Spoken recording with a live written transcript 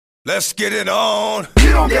Let's get it on.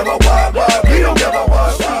 You don't give a what, we don't give a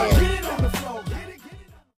what.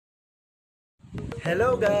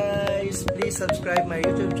 Hello guys! Please subscribe my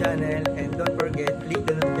YouTube channel and don't forget, click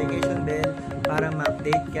the notification bell para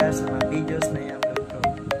ma-update ka sa mga videos na i-upload ko.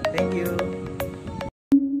 Thank you!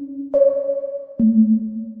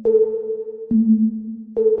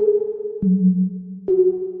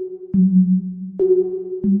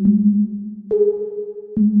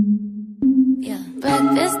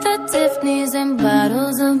 Breakfast at Tiffany's and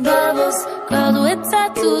bottles of bubbles. Girls with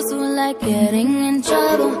tattoos who like getting in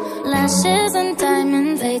trouble. Lashes and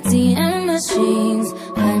diamonds, ATM machines.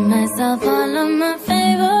 Buy myself all of my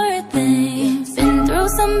favorite things. Been through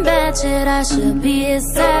some bad shit, I should be a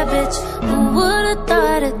savage. Who would've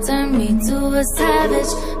thought it turned me to a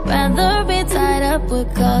savage? Rather be tied up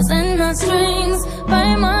with calls and not strings.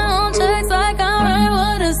 Write my own checks like I write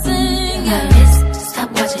what I sing. My wrist,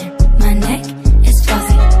 stop watching. My neck,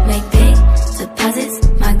 make big deposits,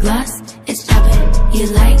 my gloss is chopping. You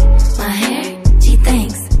like my hair? Gee,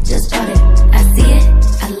 thanks, just bought it. I see it,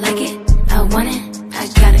 I like it, I want it, I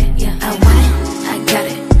got it. Yeah, I want it, I got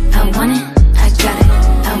it, I want it, I got it.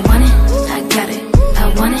 I want it, I got it, I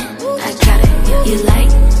want it, I got it. Yeah. You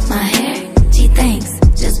like my hair? Gee, thanks,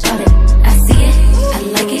 just bought it. I see it, I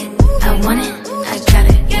like it, I want it, I got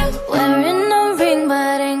it. Yeah. Wearing no ring,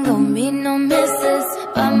 but ain't gon' be no misses.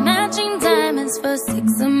 But matching diamonds for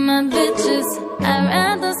 6 of my bitches. I'd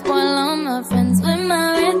rather spoil all my friends with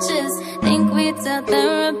my riches. Think we tell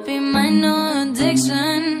therapy my new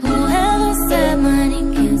addiction. Whoever said money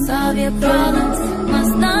can solve your problems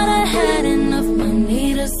must not have had enough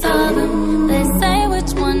money to solve them. They say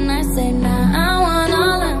which one, I say nah, I want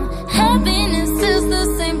all of them. Happiness is the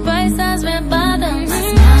same price as red bottoms. My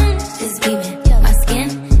smile is beaming, my skin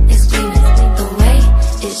is gleaming. The way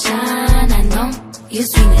it shine, I know you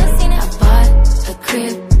seen it. I bought a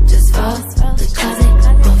crib just for the closet,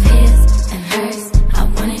 both his and hers. I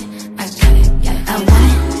want it, I got it. Yeah, I want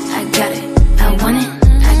it, I got it. I want it,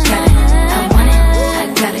 I got it. I want it, I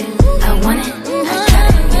got it. I want it, I got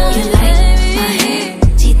it. You like my hair?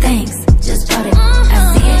 Gee, thanks, just bought it. I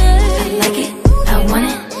see it, I like it. I want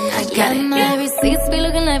it, I got it. My receipts be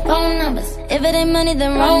looking like phone numbers. If it ain't money,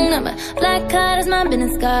 then wrong number. Black card is my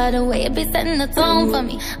business card. The way it be setting the tone for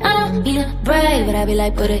me. I don't need a brag, but I be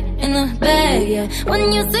like, put it in the bag, yeah.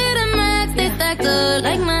 When you see the max, they stacked up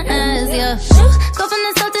like my ass, yeah. Shoot, go from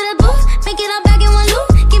the start to the booth. Make it all back in one loop.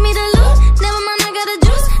 Give me the loot. Never mind, I got the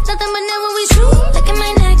juice. Nothing but never we shoot. Look at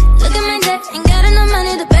my neck, look at my deck. Ain't got enough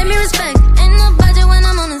money to pay me respect. Ain't no budget when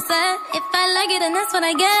I'm on the set. If I like it, then that's what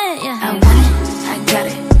I get, yeah. I want it, I got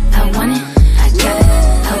it. I want it, I got it.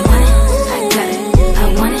 I want it, I got it. I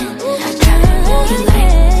want it, I got it. You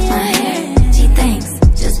like my hair? Gee, thanks,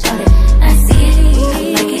 just bought it. I see it, I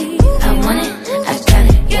like it. I want it, I got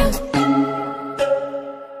it. Yeah.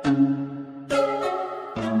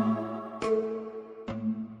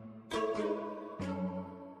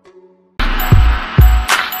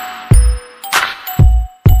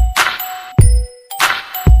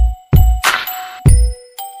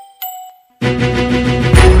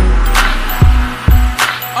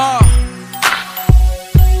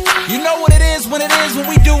 You know what it is when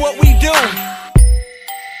we do what we do.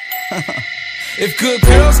 If good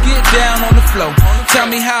girls get down on the floor, tell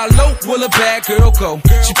me how low will a bad girl go?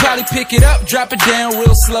 She probably pick it up, drop it down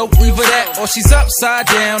real slow. Either that or she's upside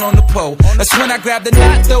down on the pole. That's when I grab the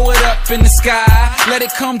knot, throw it up in the sky. Let it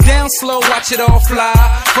come down slow, watch it all fly.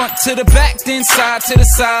 Front to the back, then side to the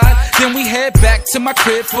side. Then we head back to my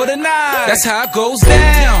crib for the night. That's how it goes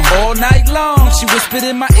down, all night long. She whispered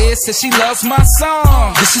in my ear, said she loves my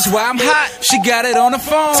song. This is why I'm hot, she got it on the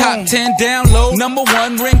phone. Top 10 download,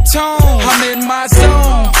 #1 ringtone. I'm in my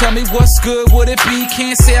zone, tell me what's good, would it be?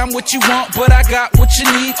 Can't say I'm what you want, but I got what you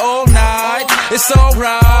need all night. It's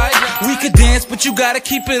alright, we could dance, but you gotta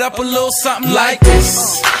keep it up a little something like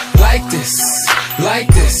this. Like this, like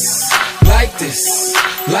this, like this,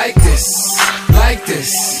 like this, like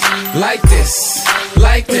this, like this,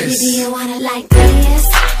 like this. Baby, do you want it like this?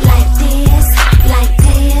 Like this, like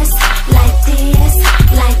this, like this,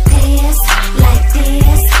 like this, like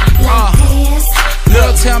this, like this.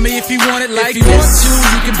 Look, tell me if you want it like this. If you want to,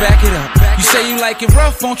 you can back it up. You say you like it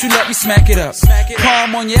rough, won't you let me smack it up?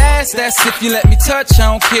 Palm on your ass, that's if you let me touch. I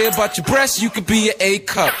don't care about your breasts, you could be an A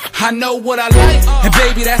cup. I know what I like, and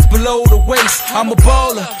baby, that's below the waist. I'm a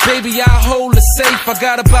baller, baby, I hold it safe. I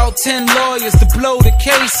got about 10 lawyers to blow the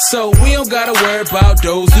case, so we don't gotta worry about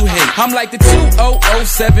those who hate. I'm like the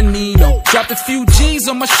 2007 Nino. Dropped a few G's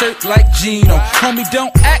on my shirt like Gino. Homie,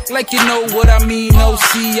 don't act like you know what I mean. No,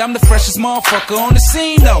 see, I'm the freshest motherfucker on the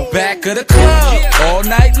scene, though. know, back of the club, all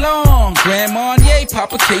night long. Grand Marnier,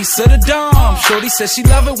 pop a case of the Dom. Shorty says she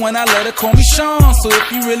love it when I let her call me Sean. So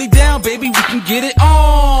if you really down, baby, we can get it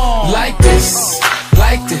on. Like this,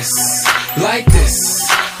 like this, like this,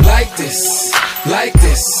 like this, like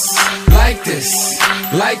this, like this,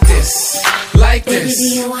 like this, like this. Baby, do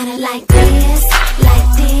you wanna like this,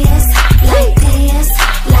 like this, like this,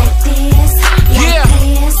 like this, Yeah.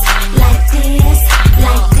 like this, like this,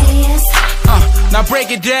 like this? Now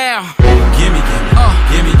break it down. Gimme, gimme,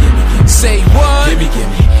 gimme, gimme. Say what? Gimme,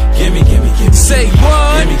 gimme, gimme, gimme, gimme. Say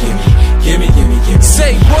what? Gimme, gimme, gimme, gimme, gimme.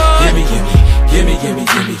 Say what? Gimme, gimme, gimme,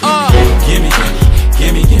 gimme, gimme. Gimme, gimme,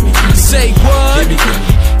 gimme, gimme, gimme. Say what? Gimme,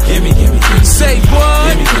 gimme, gimme, gimme, gimme. Say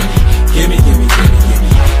what? Gimme, gimme,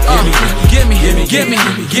 gimme, gimme, gimme.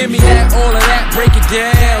 Give me that, all of that, break it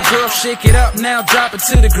down. Girl, shake it up now, drop it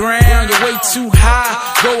to the ground. You're way too high,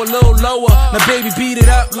 go a little lower. Now baby, beat it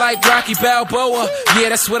up like Rocky Balboa. Yeah,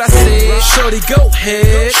 that's what I said. Shorty, go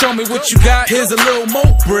ahead, show me what you got. Here's a little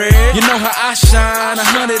more bread. You know how I shine,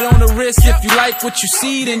 100 on the wrist. If you like what you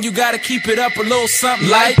see, then you gotta keep it up a little something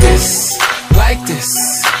like this, like this,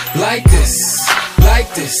 like this,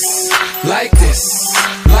 like this, like this,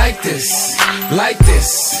 like this, like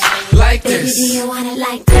this, like Baby, this. do you wanna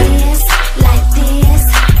like this, like this,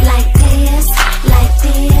 like this, like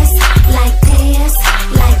this, like this,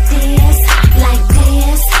 like this, like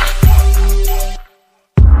this?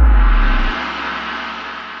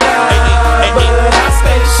 I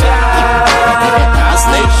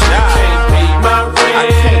stay shy. Can't pay my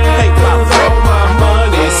rent. All my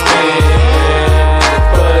money spent,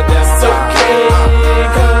 but that's okay,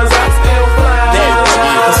 'cause I'm still fly.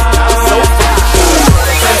 I'm so fly.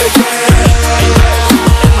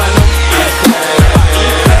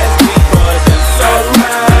 But that's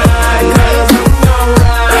alright, 'cause I'm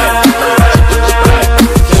alright.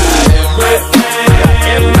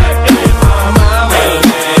 Everything in my mind,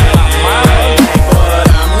 but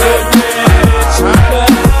I'm rich.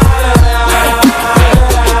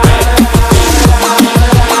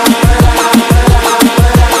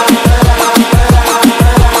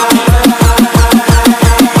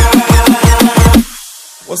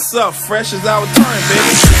 What's up? Fresh is our turn,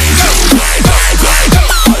 baby.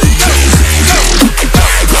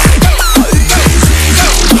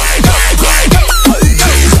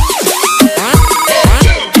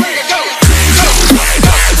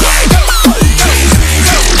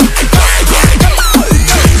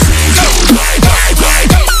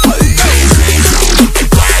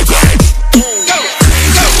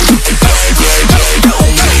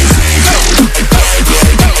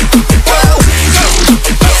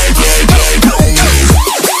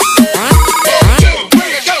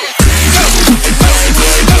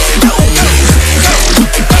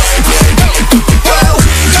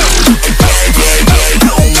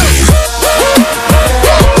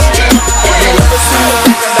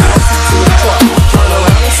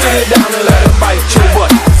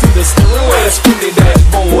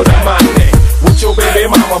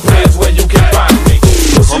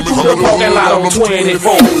 Parking lot on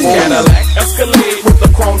 24 Cadillac Escalade with the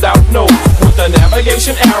chromed out nose, with the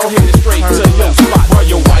navigation arrow headed straight to your spot. Where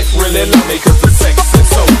your wife really love me 'cause the sex is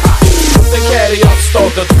so hot. With the caddy up,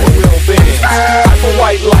 start the two-wheel bend. Hyper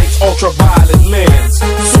white lights, ultraviolet lens.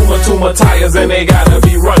 Suma tires and they gotta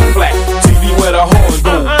be run flat. TV with a horn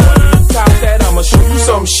go. Top that, I'ma show you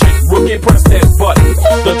some shit. Rookie, press that button.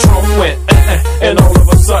 The trunk went and all of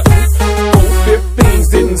a sudden 15s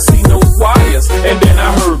didn't see no wires, and then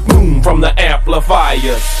I heard boom from the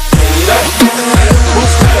amplifiers.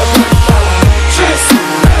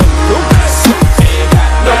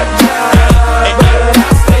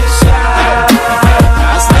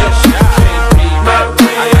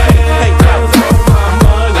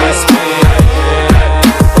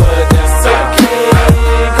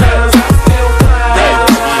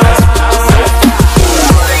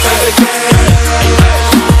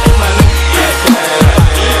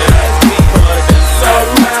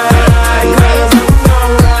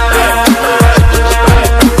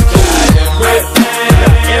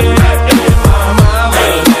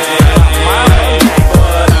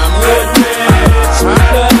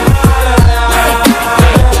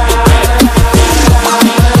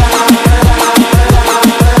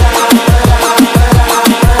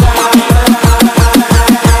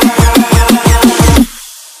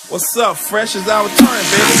 What's up? Fresh is our turn,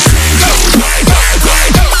 baby.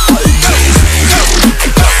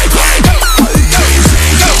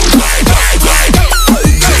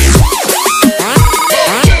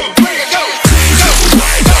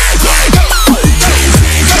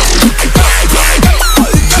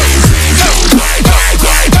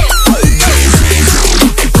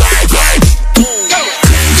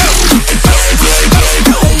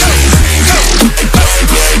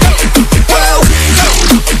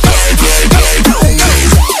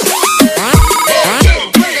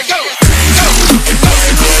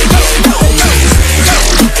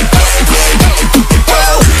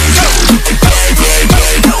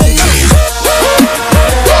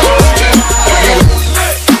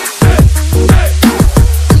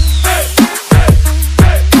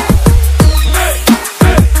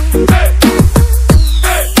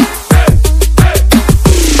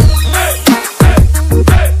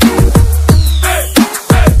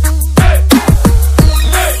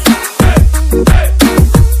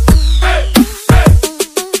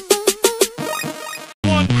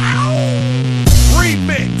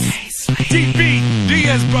 DB,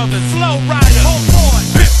 Diaz Brothers, Slow Rider, Whole Boy,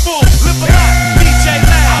 Pitbull, Lip a Lot, DJ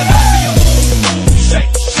Lab. I wanna see you move, shake,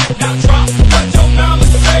 shake, now drop. What your mama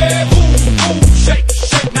said, move, shake,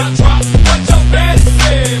 shake, now drop. What your daddy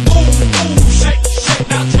said, move, shake, shake,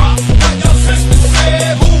 now drop. What your sister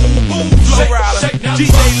said, move, shake, shake, now drop.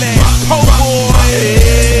 DJ Lab, Whole Boy.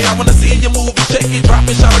 Hey, I wanna see you move and shake it, drop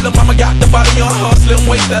it, shout it. Little mama got the body on her slim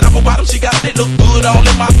waist, that upper bottom she got it look good all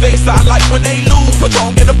in my face. I like when they lose, but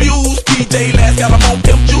don't get abused. DJ Last got them on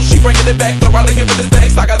pimp juice, she bringing it back. Throw out and give it the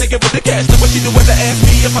stacks, I gotta give it the cash. Look what she do with the ask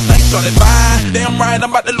me if I think short it fine. Damn right, I'm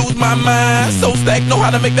about to lose my mind. So stacked, know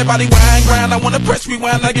how to make that body whine, grind. I wanna press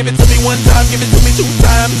rewind, I give it to me one time, give it to me two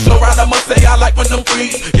times. Slow ride, I must say I like when them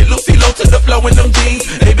freeze. Get Lucy low to the flow in them jeans.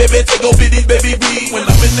 Hey baby, take over these baby B. When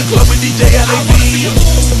I'm in the club with DJ LAB. I wanna see you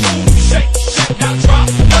move, shake, shake, now drop.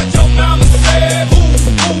 What your mama said,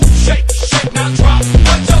 move, shake, shake, now drop.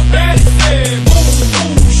 What your daddy said,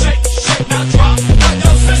 move, shake, shake, now drop. What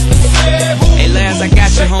your sister said, move. Hey Laz, I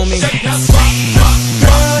got you, homie.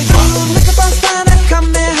 Girl, you look up on Stunner,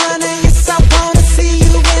 come here, honey. Yes, I wanna see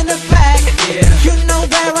you in the back. Yeah. You know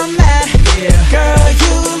where I'm at. Yeah. Girl,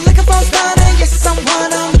 you look up on Stunner, yes, I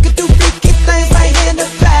wanna. We could do freaky things right in the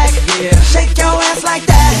back. Yeah. Shake your ass like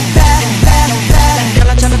that, that, that, that. Girl,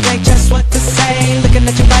 I'm tryna think just what to say. Looking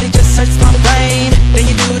at your body just hurts my brain. Then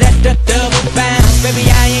you do that double bounce, baby,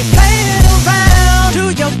 I ain't playing around. Do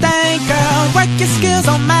your thing, girl, work your skills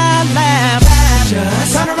on my lap.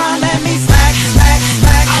 Just turn around, let me smack, smack,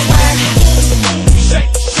 smack, smack.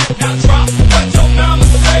 Shake, shake, now drop. What your mama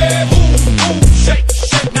said, move, shake,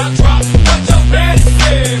 shake, now drop. What your daddy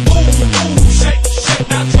said, move, shake, shake,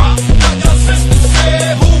 now drop. What your sister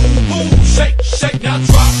said, move, shake, shake, now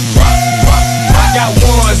drop, drop, drop. I got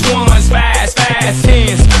ones, fives,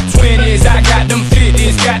 tens, 20s. I got them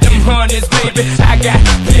 50s, got them hundreds, baby. I got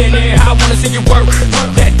plenty. I wanna see you work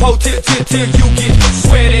that pole till you get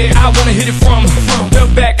sweaty. I wanna hit it from the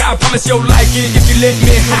back. I promise you'll like it if you let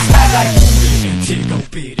me. I like moving and tickle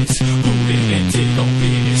bitties, moving and tickle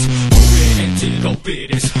bitties, moving and tickle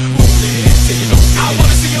bitties, moving and tickle. I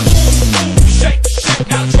wanna see you move, shake, shake,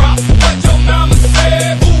 now drop. What your mama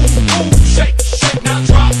said, move, shake, shake, now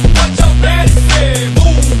drop. What your daddy said,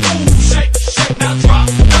 move, shake, shake, now drop.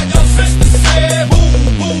 What your sister said,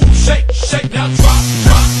 move, shake, shake, now drop,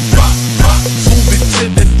 drop, drop, drop. Move it to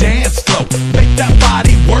the dance floor, make that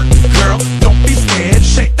body work, girl. Don't be scared,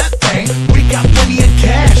 shake that thing. We got plenty of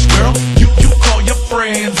cash, girl. You call your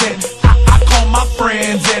friends and I call my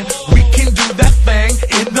friends and we can do that thing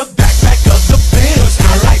in the backpack of the Benz.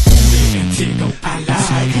 I like moving and tickle, I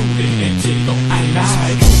like moving and tickle, I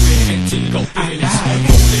like moving and tickle, I like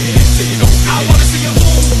moving and tickle. I wanna see you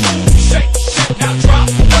move, shake, shake, now drop.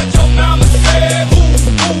 What your mama said,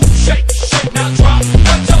 move, shake, shake, now drop.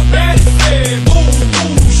 What your daddy said, move,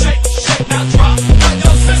 shake, shake, now drop. What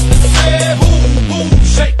your sister said, move,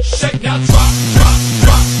 shake, shake, now drop, drop,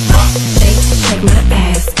 drop, drop. Shake, shake my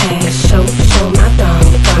ass, show my thong,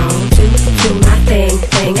 do my thing,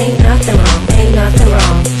 ain't nothing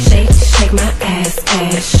wrong. Shake, shake my ass,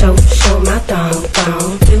 show my thong,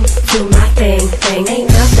 do my thing, ain't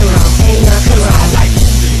nothing wrong. I like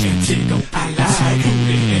moving and tickle, I like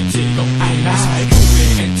moving and tickle, I like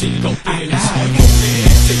moving and tickle, I like moving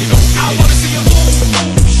and tickle. I wanna see you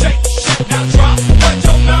move, shake, shake, now drop. What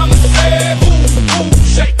your mama said, move,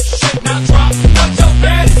 shake, shake, now drop. What your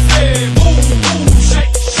daddy said, move,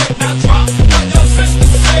 shake, shake, now drop. What your sister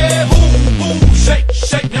said, move, shake,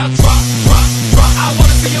 shake, now drop, drop, drop. I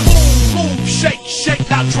wanna see you move, Shake, shake,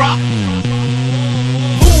 now drop.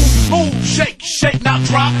 Move, shake, shake, now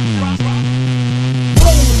drop.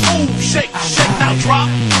 Move, shake, shake, now drop.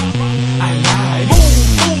 I like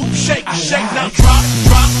Move, shake, shake, now drop,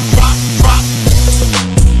 drop, drop, drop.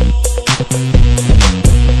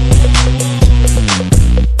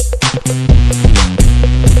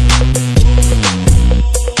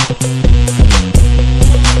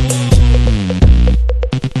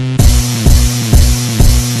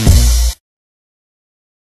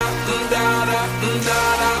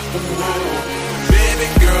 baby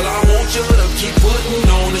girl, I want you to keep putting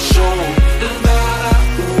on the show.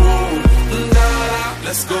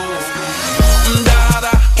 Let's go.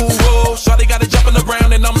 Shawty got it jumping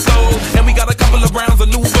around and I'm sold. And we got a couple of rounds of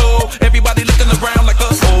new gold. Everybody looking around like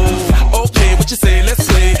us. Oh, okay, what you say? Let's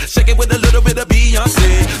play. Shake it with a little bit of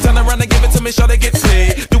Beyonce. Turn around and give it to me, Shawty get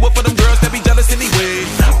paid. Do it for them girls that be jealous anyway.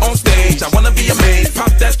 On stage, I wanna be amazed.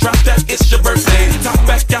 Pop that, drop that, it's your birthday. Top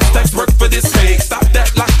back, got stacks, work for this pay. Stop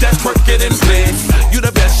that, lock that, twerk it in place. You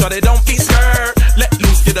the best, Shawty, don't be scared. Let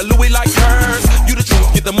loose, get a Louis like hers. You the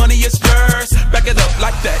truth, get the money, it's yours. Back it up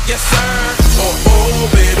like that, yes sir. Oh,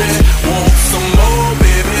 baby, want some more,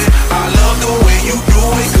 baby.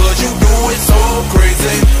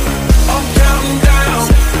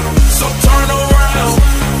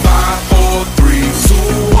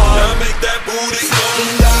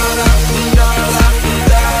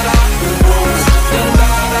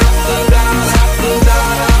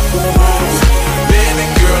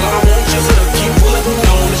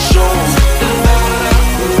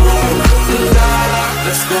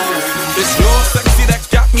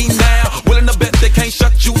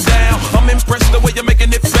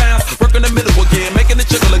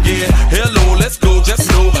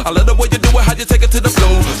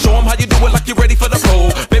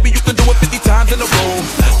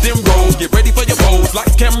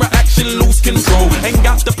 Ain't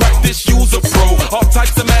got to practice, use a pro. All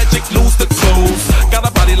types of magic, lose the clothes. Got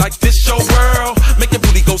a body like this, your world. Make your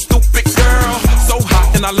booty go stupid, girl. So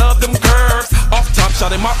hot and I love them curves. Off top,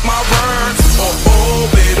 shot him up my words. Oh, oh,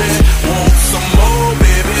 baby, want some more,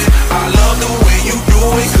 baby. I love the way you do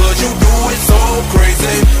it, cause you do it so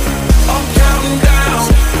crazy. I'm counting down,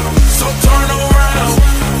 so turn around.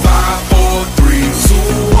 5, 4, 3,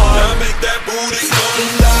 2, 1. Now make that booty go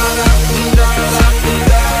da da da da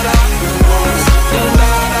da da.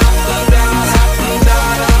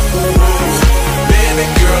 Baby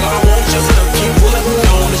girl, I want you to keep putting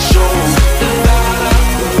on the show.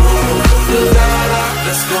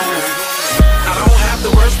 Let's go. I don't have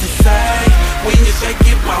the words to say when you shake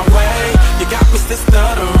it my way. You got me still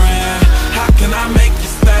stuttering. How can I make you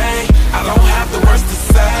stay? I don't have the words to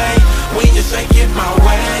say when you shake it my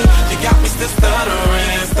way. You got me still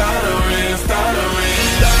stuttering, stuttering, stuttering.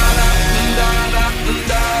 Da da da da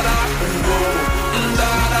da da.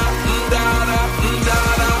 Da da da da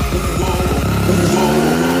da.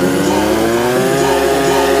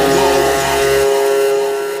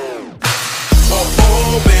 Oh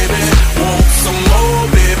oh baby, want some more,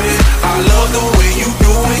 baby. I love the way you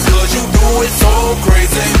do it, cause you do it so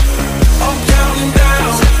crazy. I'm counting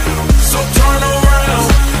down, so turn around.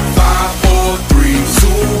 5, 4, 3, 2,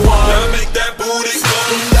 1. Now make that booty go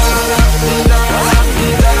da da da da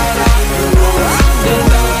da da.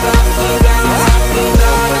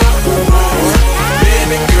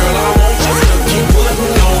 Baby girl, I want you to keep putting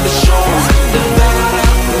on the show.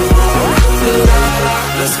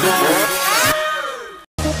 Let's go.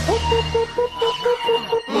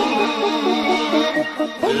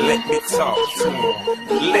 Let me talk to him.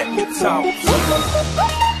 Let me talk to him.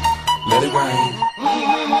 Let it rain.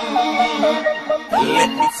 Let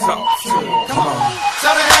me talk to him. Come on. So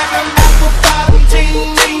they had them apple bottom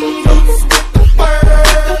jeans, boots with the fur.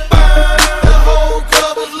 The whole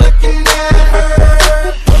club was looking at her.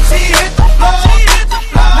 She hit the floor.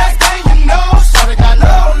 Next thing you know, shawty got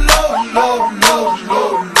low, low, low, low,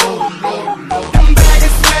 low, low, low, low. Them baggy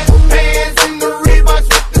sweatpants and the Reeboks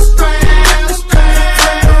with the strands.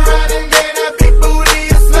 Turn around and gave that big booty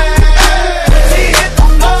a slam. She hit the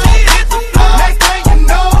floor. Next thing you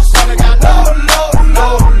know, shawty got low, low,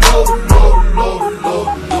 low, low, low, low, low.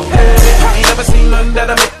 I ain't never seen nothing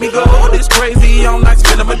that'll make me go this crazy all night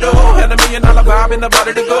spinning my dough. Had $1 million vibe in the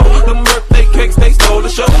body to go. Them birthday cakes, they stole the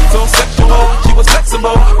show. So sexual, she was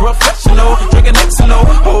flexible, professional, drinking Xano.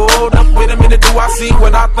 Hold up, wait a minute, do I see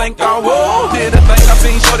what I think I will? Did a thing I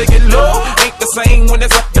seen, sure to get low. Ain't the same when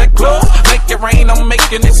it's up that close. Make it rain, I'm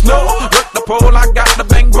making it snow. Work the pole, I got the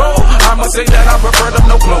bang roll. I'ma say that I prefer them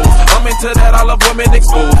no clothes. I'm into that, I love women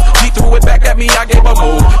exposed. She threw it back at me, I gave her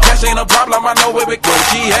more. Cash ain't a problem, I know where it goes.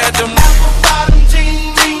 She had them apple bottom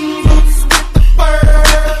jeans, boots with the fur.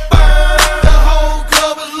 The whole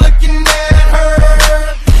club was looking at her.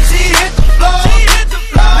 She hit the floor.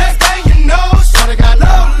 Next thing you know, shawty got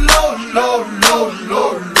low, low, low, low, low,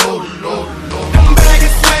 low, low, low. Them baggy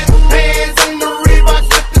sweatpants and the Reeboks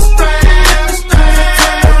with the strands.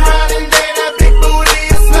 Turn around and gave that big booty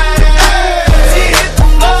a slam. She hit the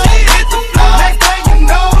floor. Next thing you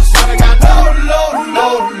know, shawty got low, low,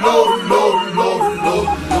 low, low, low, low, low.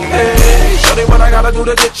 Hey, shorty, what I gotta do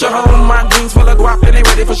to get you home? My jeans full of guap and they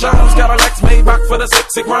ready for shows. Got a Lex made back for the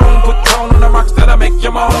sexy grown. Put tone on the rocks that'll make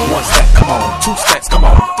you moan. 1 step, come on. 2 steps, come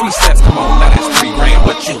on. 3 steps, come on. Now that's 3 grand.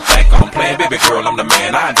 What you think I'm playing? Baby girl, I'm the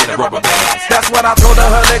man. I did a rubber band. That's what I told her.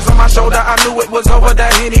 Her legs on my shoulder. I knew it was over.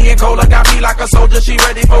 That Henny and Cola got me like a soldier. She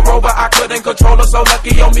ready for Rover. I couldn't control her. So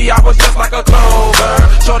lucky on me, I was just like a clover.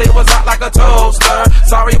 Shorty was hot like a toaster.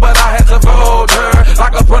 Sorry, but I had to fold her.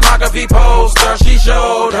 Like a pornography poster. She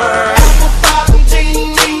showed her apple bottom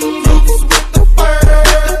jeans, boots with the fur.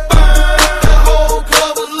 The whole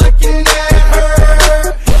club was looking at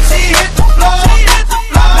her. She hit the floor.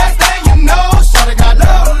 Next thing you know, shawty got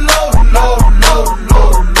low, low, low, low,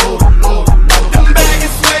 low, low, low, low. Them baggy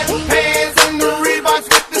sweatpants and the Reeboks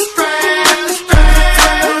with the strands.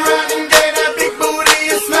 Turn around and gave that big booty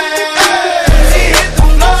a slam. She hit the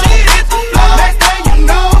floor. Next thing you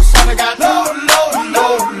know, shawty got low, low,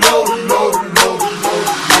 low, low, low, low, low.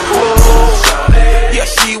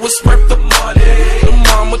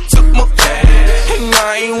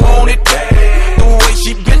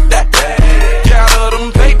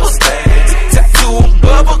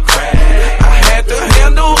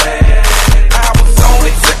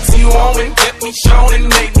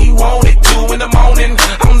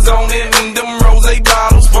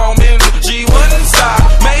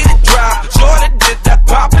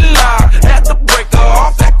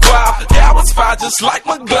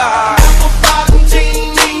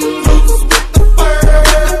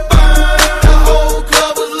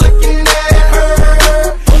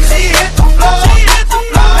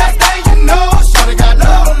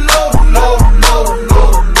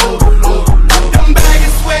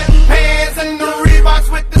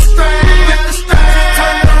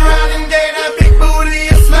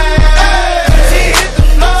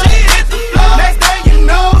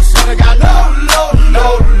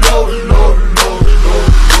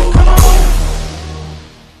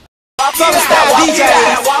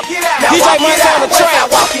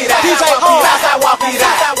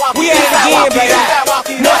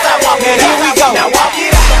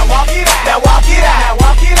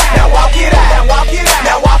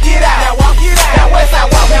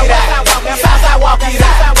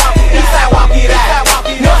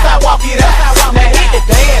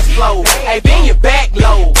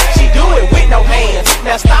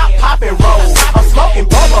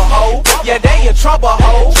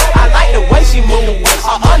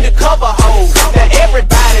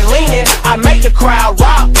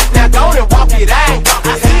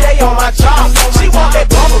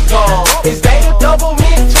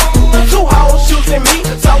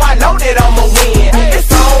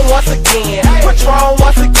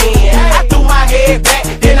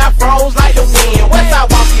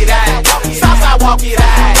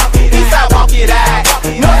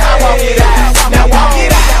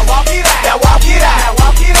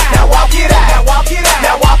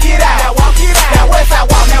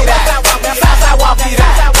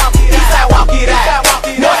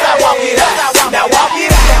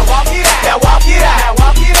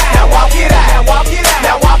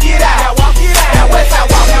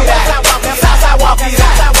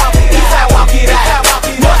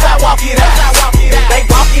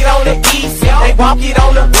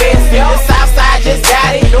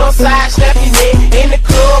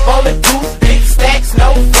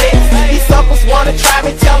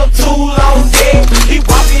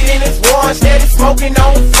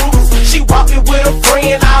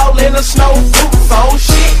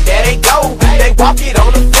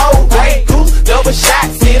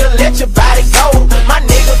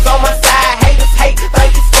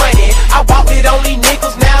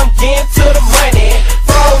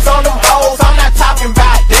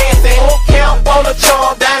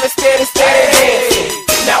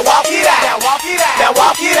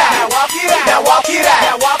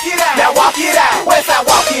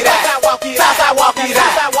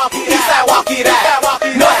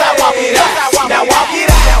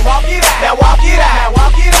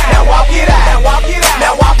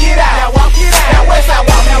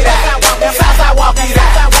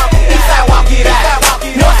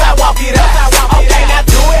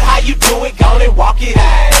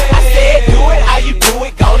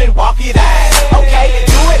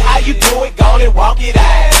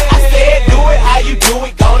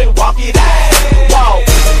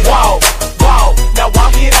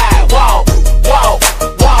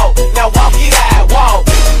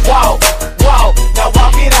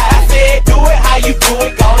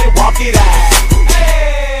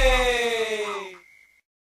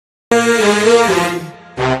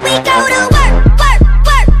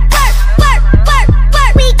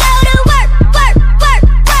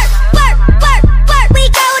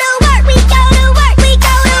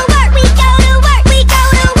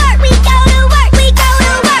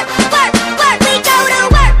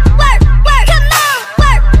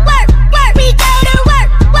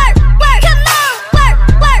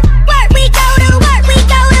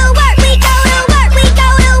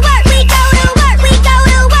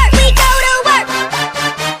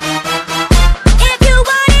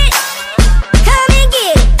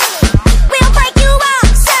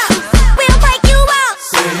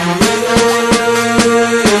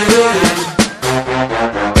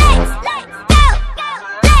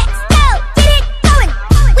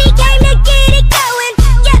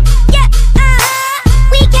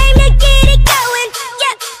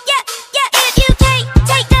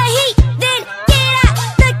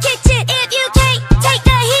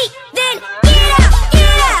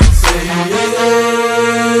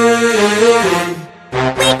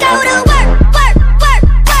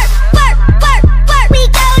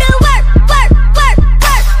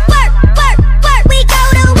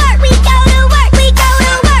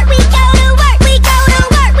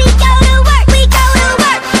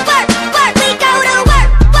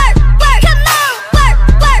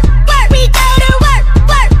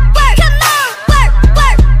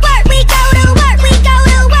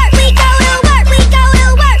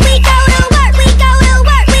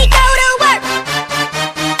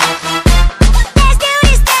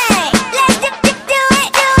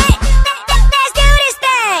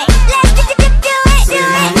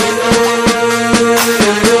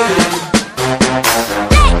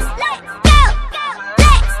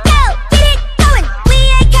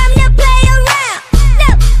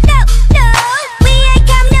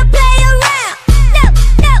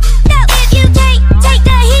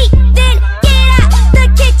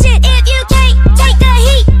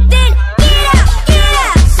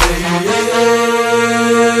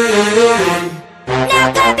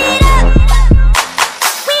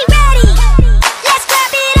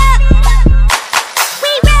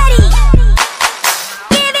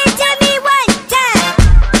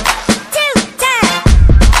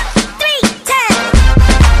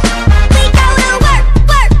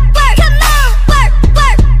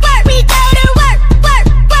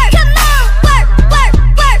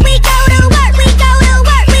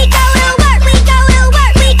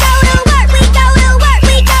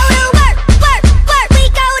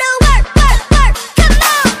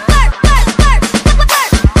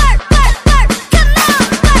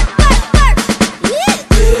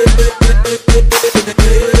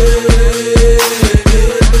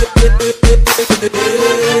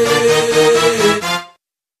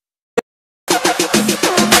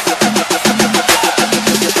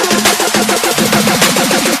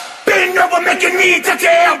 touch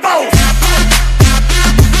your elbows.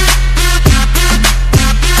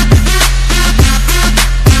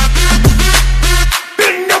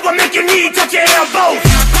 Bend over, make your knee touch your elbows.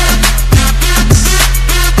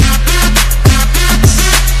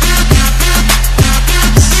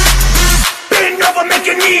 Bend over, make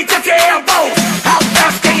your knee touch your elbows. How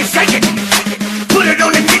fast can you shake it? Put it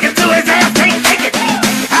on the nigga till his ass can't take it.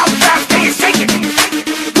 How fast can you shake it?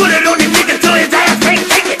 Put it on the nigga till his ass can't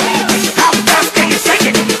take it. How fast can you shake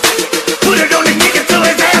it? Put it on the nigga till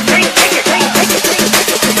his ass can't take it.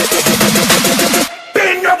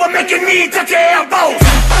 Bend over, make your knee touch your elbows.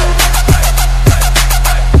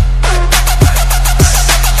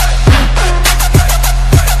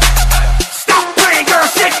 Stop playing, girl,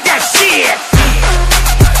 shake that shit.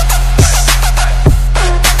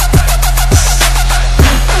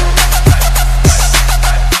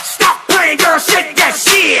 Stop playing, girl, shake that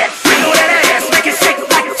shit. Wiggle that ass, make it shake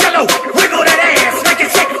like jello. Wiggle that ass, make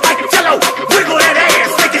it shake like jello. Wiggle that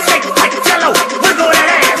ass, make it shake like jello. Wiggle that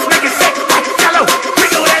ass, make it shake like jello.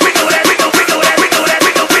 Wiggle that, wiggle that, wiggle, wiggle that, wiggle that,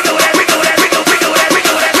 wiggle, wiggle that, wiggle that, wiggle, wiggle that,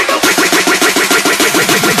 wiggle that, wiggle,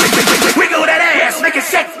 wiggle that ass, make it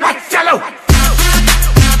shake like jello.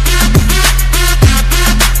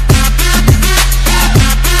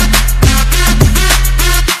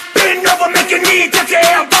 Bend over, make your knee touch your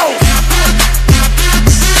elbows.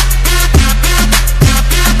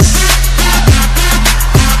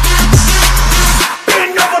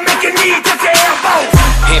 Bend over, make your knee touch your elbows.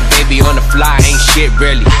 Hit baby on the fly, ain't shit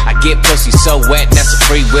really. I get pussy so wet, that's a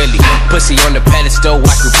free willy. Pussy on the pedestal,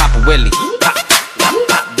 watch me pop a willy. Pop, pop,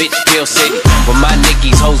 pop, bitch, Pill City. With my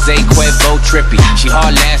Nickies, Jose Cuervo trippy. She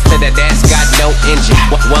hard last to that ass got no engine.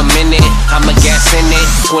 1 minute, I'ma gas in it.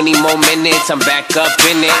 20 more minutes, I'm back up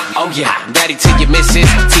in it. Oh yeah, daddy till you miss it.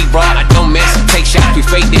 T-Raw, I don't miss. Take shots, we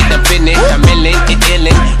faked it, I'm finished. I'm illin',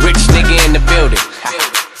 illin', rich nigga in the building.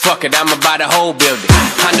 Fuck it, I'ma buy the whole building.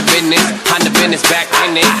 Honda business, back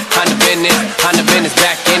in it. Honda business,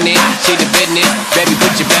 back in it. She the business, baby,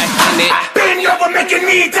 put your back in it. Bend over, make your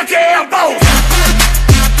knee touch your elbows.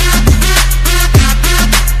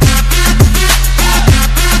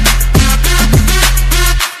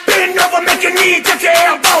 Bend over, make your knee touch your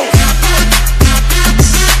elbows.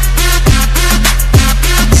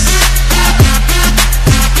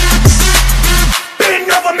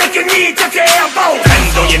 Bend over, make your knee touch your elbows.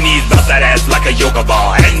 Hands on your knees, bounce that ass like a yoga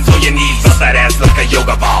ball. Hands on your knees, bounce that ass like a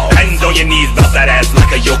yoga ball. Hands on your knees, bounce that ass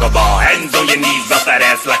like a yoga ball. Hands on your knees, bounce that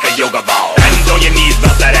ass like a yoga ball. Hands on your knees,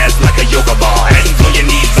 bounce that ass like a yoga ball. Hands on your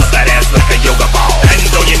knees, bounce that ass like a yoga ball.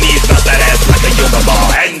 Hands on your knees, bounce that ass like a yoga ball.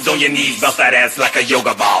 Hands on your knees, bounce that ass like a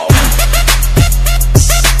yoga ball.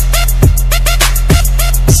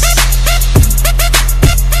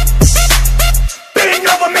 Bend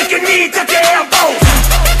over, make your knee touch your elbows.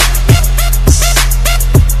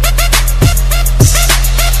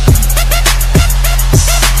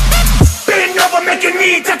 Bend over, make your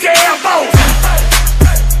knee touch your elbows.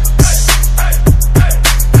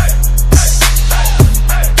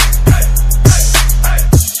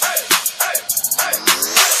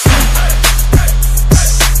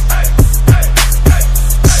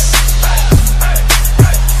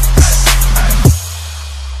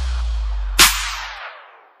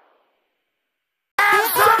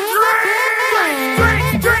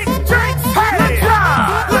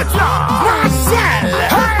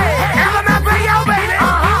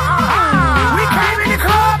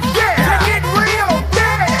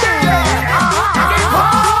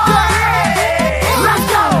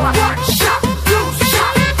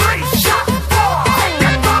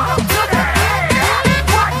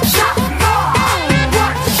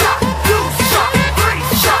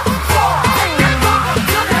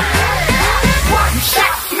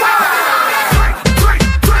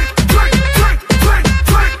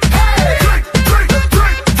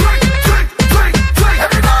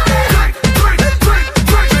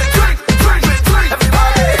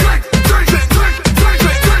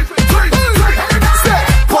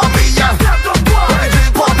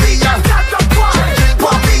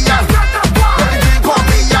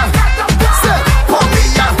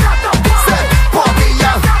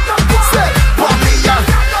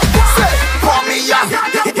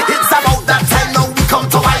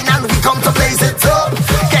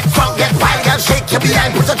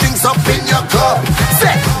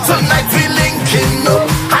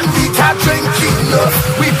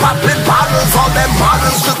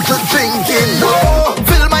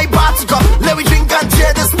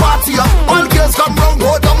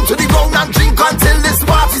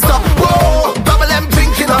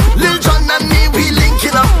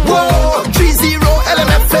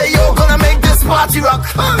 party rock.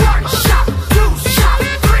 One shot, two shot,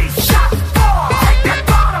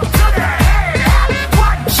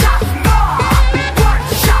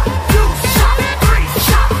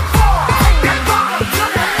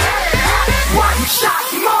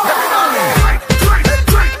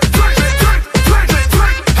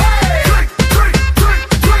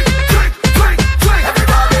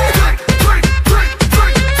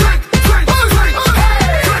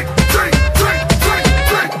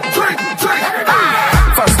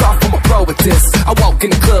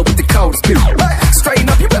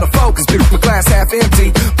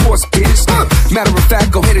 Matter of fact,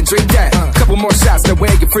 go ahead and drink that. Couple more shots, then where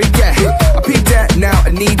you freak at. I peep that, now I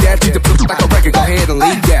need that. Treat the food like a record, go ahead and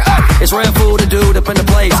leave that. It's real food to do up in the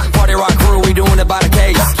place. Party rock crew, we doing it by the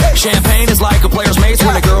case. Champagne is like a player's mace.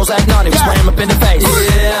 When the girls act naughty, we spray 'em up in the face.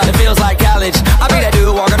 Yeah, it feels like college. I be that dude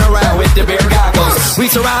walking around with the beer goggles. We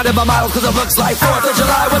surrounded by models cause it looks like 4th of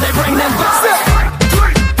July when they bring them bottles.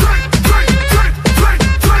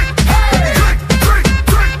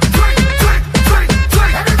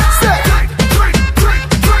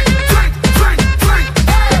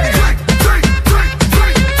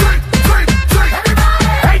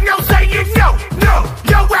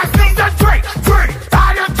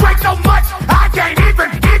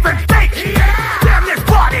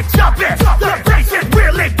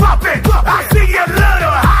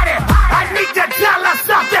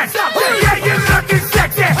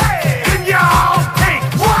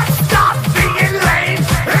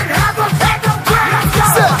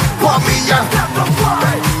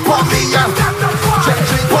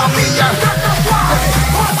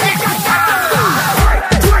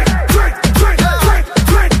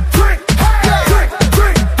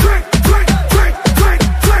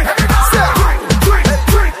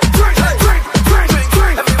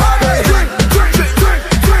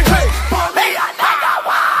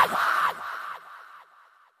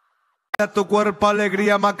 Tu cuerpo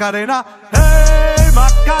alegría Macarena, hey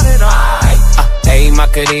Macarena. Hey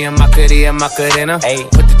Macarena, Macarena, Macarena. Hey,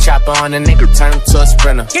 put the chopper on the nigga, turn him to a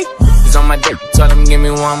sprinter. He's on my dick, tell him give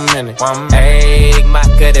me 1 minute. Hey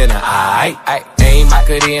Macarena, aight. Hey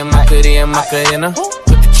Macarena, Macarena, Macarena.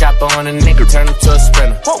 Put the chopper on the nigga, turn him to a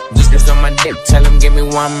sprinter. He's on my dick, tell him give me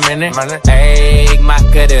 1 minute. Hey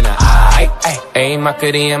Macarena, aight. Hey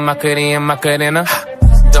Macarena, Macarena, Macarena.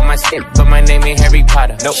 On my stick, but my name ain't Harry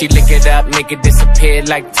Potter. Nope. She lick it up, make it disappear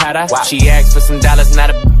like Tata. Wow. She asked for some dollars, not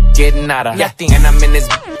a getting out of. Yeah. And I'm in this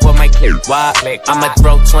for my kid. Why? I'ma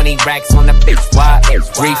throw 20 racks on the bitch. Why?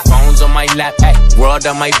 3 phones on my lap, world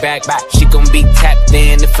on my back. She gon' be tapped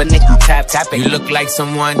in if a nigga tap it. You look like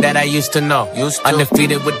someone that I used to know.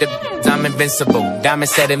 Undefeated with the I'm invincible. Diamond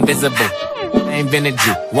said invisible. I invented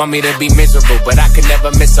you. Want me to be miserable, but I could never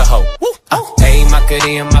miss a hoe. Hey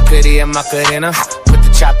Macarena, Macarena, Macarena.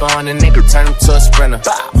 Chopper on the nigga, turn him to a sprinter.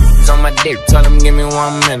 He's on my dick, tell him give me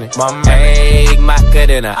 1 minute. Hey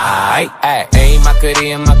Macarena, aight. Hey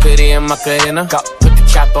Macarena, Macarena, Macarena. Put the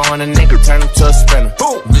chopper on the nigga, turn him to a sprinter.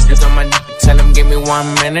 He's on my dick, tell him give me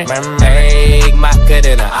 1 minute. Hey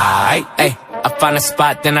Macarena, aight. Hey, I find a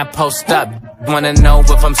spot, then I post up. Wanna know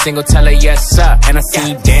if I'm single, tell her yes sir. And I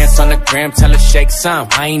see you dance on the gram, tell her shake some.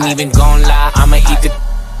 I ain't even gon' lie, I'ma eat the.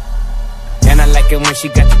 And I like it when she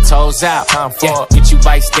got the toes out. Yeah, get you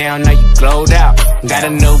bites down, now you glowed out. Got a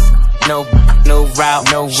new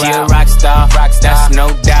route. She a rock star, that's no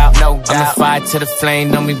doubt. I'm the fire to the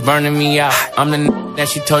flame, don't be burning me out. I'm the that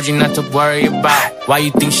she told you not to worry about. Why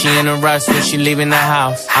you think she in a rush when she leaving the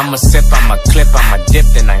house? I'ma sip, I'ma clip, I'ma dip,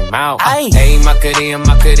 then I'm out. Hey Macarena,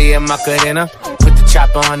 Macarena, Macarena. Put the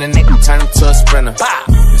chopper on the nigga, turn him to a sprinter.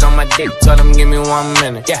 He's on my dick, tell him give me 1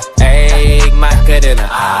 minute. Yeah, hey Macarena,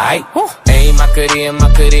 aight. Hey Macarena,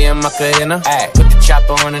 Macarena, Macarena. Put the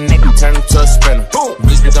chopper on the nigga, turn him to a sprinter.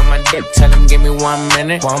 He's on my dick, tell him give me 1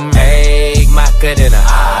 minute. Hey Macarena,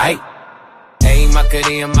 aight. Hey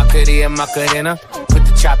Macarena, Macarena, Macarena. Put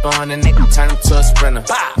the chopper on the nigga, turn him to a sprinter.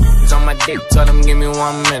 He's on my dick, tell him give me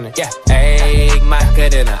 1 minute. Yeah, hey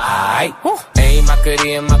Macarena, aight. Hey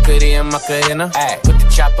Macarena, Macarena, Macarena. Put the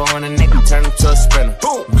chopper on the nigga, turn him to a sprinter.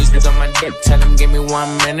 He's on my dick, tell him give me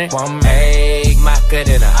 1 minute. Hey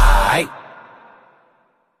Macarena, aight.